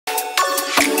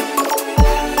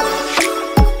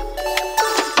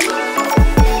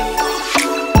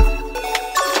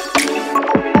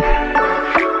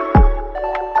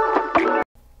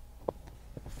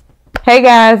Hey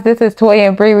guys, this is Toya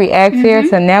and Bree Reacts here.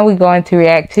 So now we're going to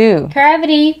react to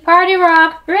CRAVITY Party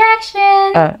Rock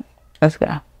reaction. Let's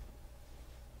go.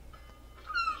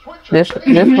 This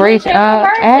reach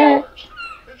ad.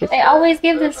 They always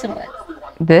give this to us.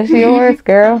 This yours,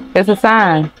 girl. It's a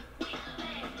sign.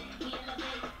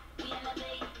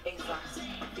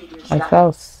 Like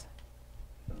those.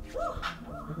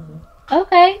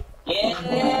 Okay.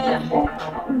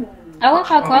 I love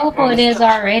how colorful it is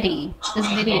already, this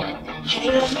video. I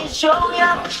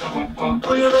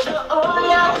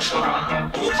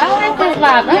like this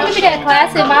vibe. Let me give you that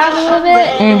classic vibe a little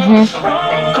bit.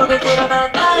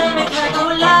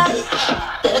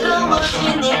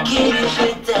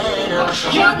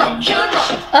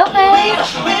 Okay.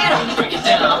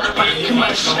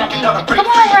 Come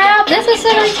on, rap. This is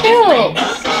super cute.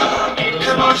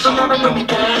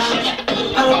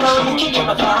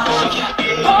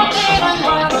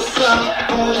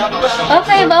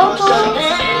 Okay, vocals.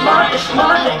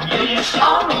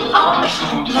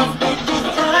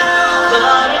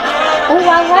 Oh,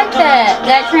 I like that.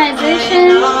 That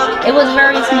transition, it was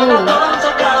very smooth.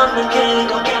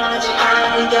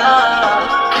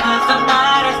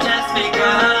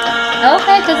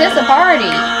 Okay, because it's a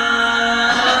party.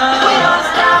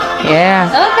 Yeah.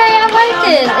 Okay, I like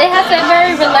this. It has a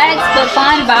very relaxed but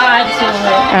fun vibe to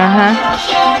it.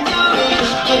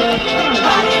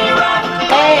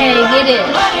 Hey, get it.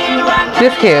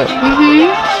 This cute.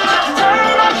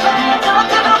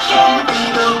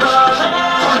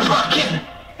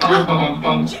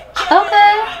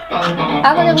 Okay. I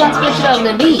really want to switch it up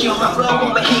the beat.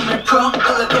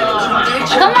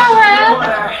 Come on, rap.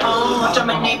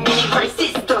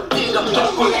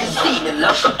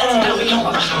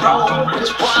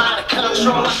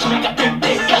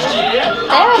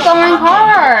 They're going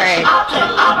hard.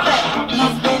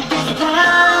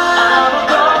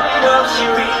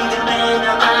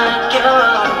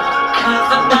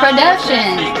 The production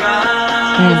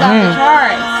is off the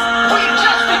charts.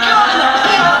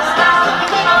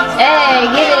 Hey,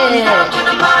 get it.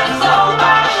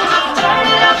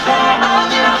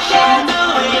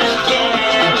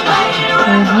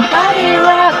 Body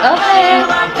rock, okay.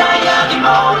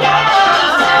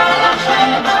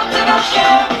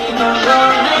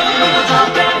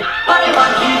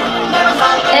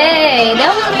 Hey,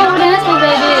 that was a cool dance move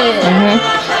they did.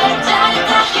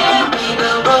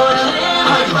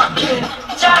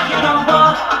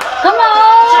 Come on.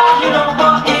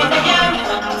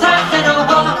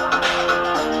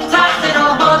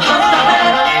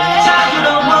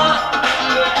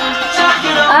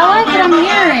 I like what I'm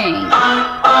hearing.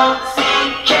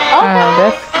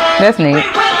 Okay. That's neat.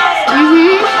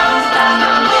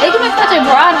 It gives me such a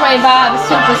Broadway vibe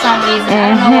too for some reason. I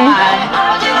don't know why.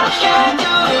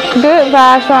 Good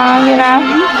vibe song, you know.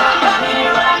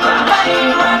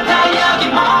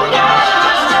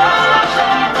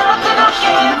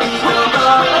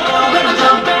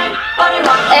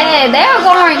 Hey, they're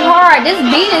going hard. This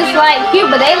beat is like cute,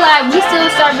 but they like we still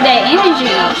serving that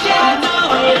energy.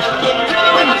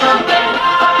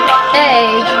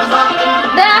 Hey,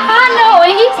 that high note,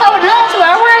 and he's holding on to it.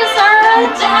 All right, sir.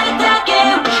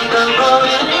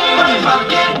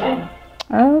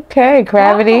 Okay,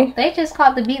 CRAVITY. Wow, they just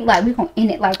caught the beat like we gonna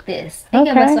end it like this. They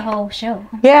give us the whole show.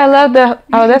 Yeah, I love the.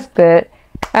 Oh, that's good.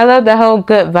 I love the whole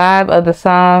good vibe of the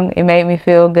song. It made me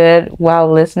feel good while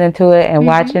listening to it and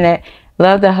watching it.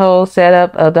 Love the whole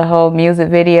setup of the whole music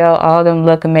video. All of them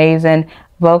look amazing.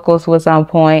 Vocals was on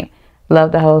point.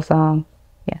 Love the whole song.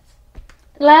 Yes.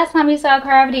 Last time we saw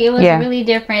CRAVITY, it was really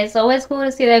different. So it's cool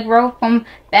to see that growth from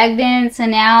back then to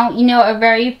now. You know, a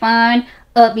very fun,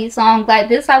 upbeat song like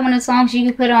this. Like one of the songs you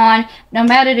can put on no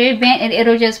matter the event, and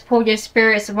it'll just pull your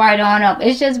spirits right on up.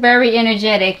 It's just very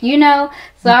energetic, you know.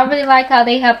 So I really like how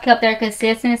they have kept their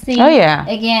consistency. Oh yeah.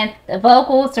 Again, the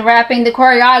vocals, the rapping, the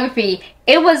choreography.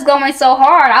 It was going so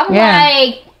hard. I'm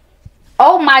like,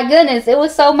 oh my goodness, it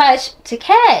was so much to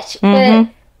catch. But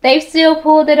they still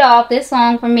pulled it off. This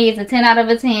song for me is a 10 out of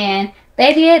a 10.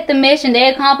 They did the mission. They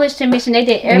accomplished the mission. They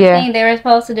did everything they were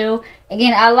supposed to do.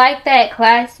 Again, I like that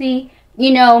classy,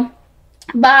 you know,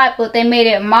 vibe, but they made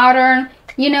it modern.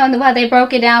 You know, how they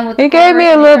broke it down with. It gave me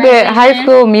a little bit High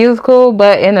School Musical,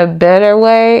 but in a better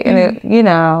way, and it, you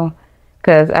know,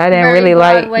 because I didn't really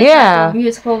like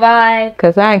musical vibe.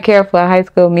 Because I didn't care for a High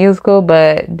School Musical,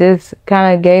 but this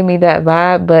kind of gave me that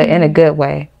vibe, but in a good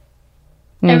way.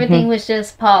 Everything was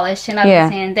just polished,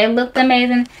 and they looked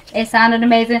amazing. They sounded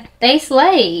amazing. They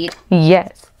slayed.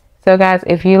 Yes. So guys,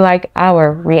 if you like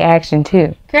our reaction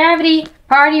to CRAVITY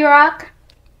Party Rock,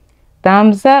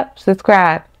 thumbs up,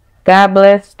 subscribe. God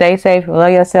bless. Stay safe.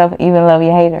 Love yourself. Even love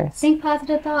your haters. Think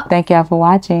positive thoughts. Thank y'all for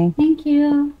watching. Thank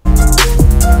you.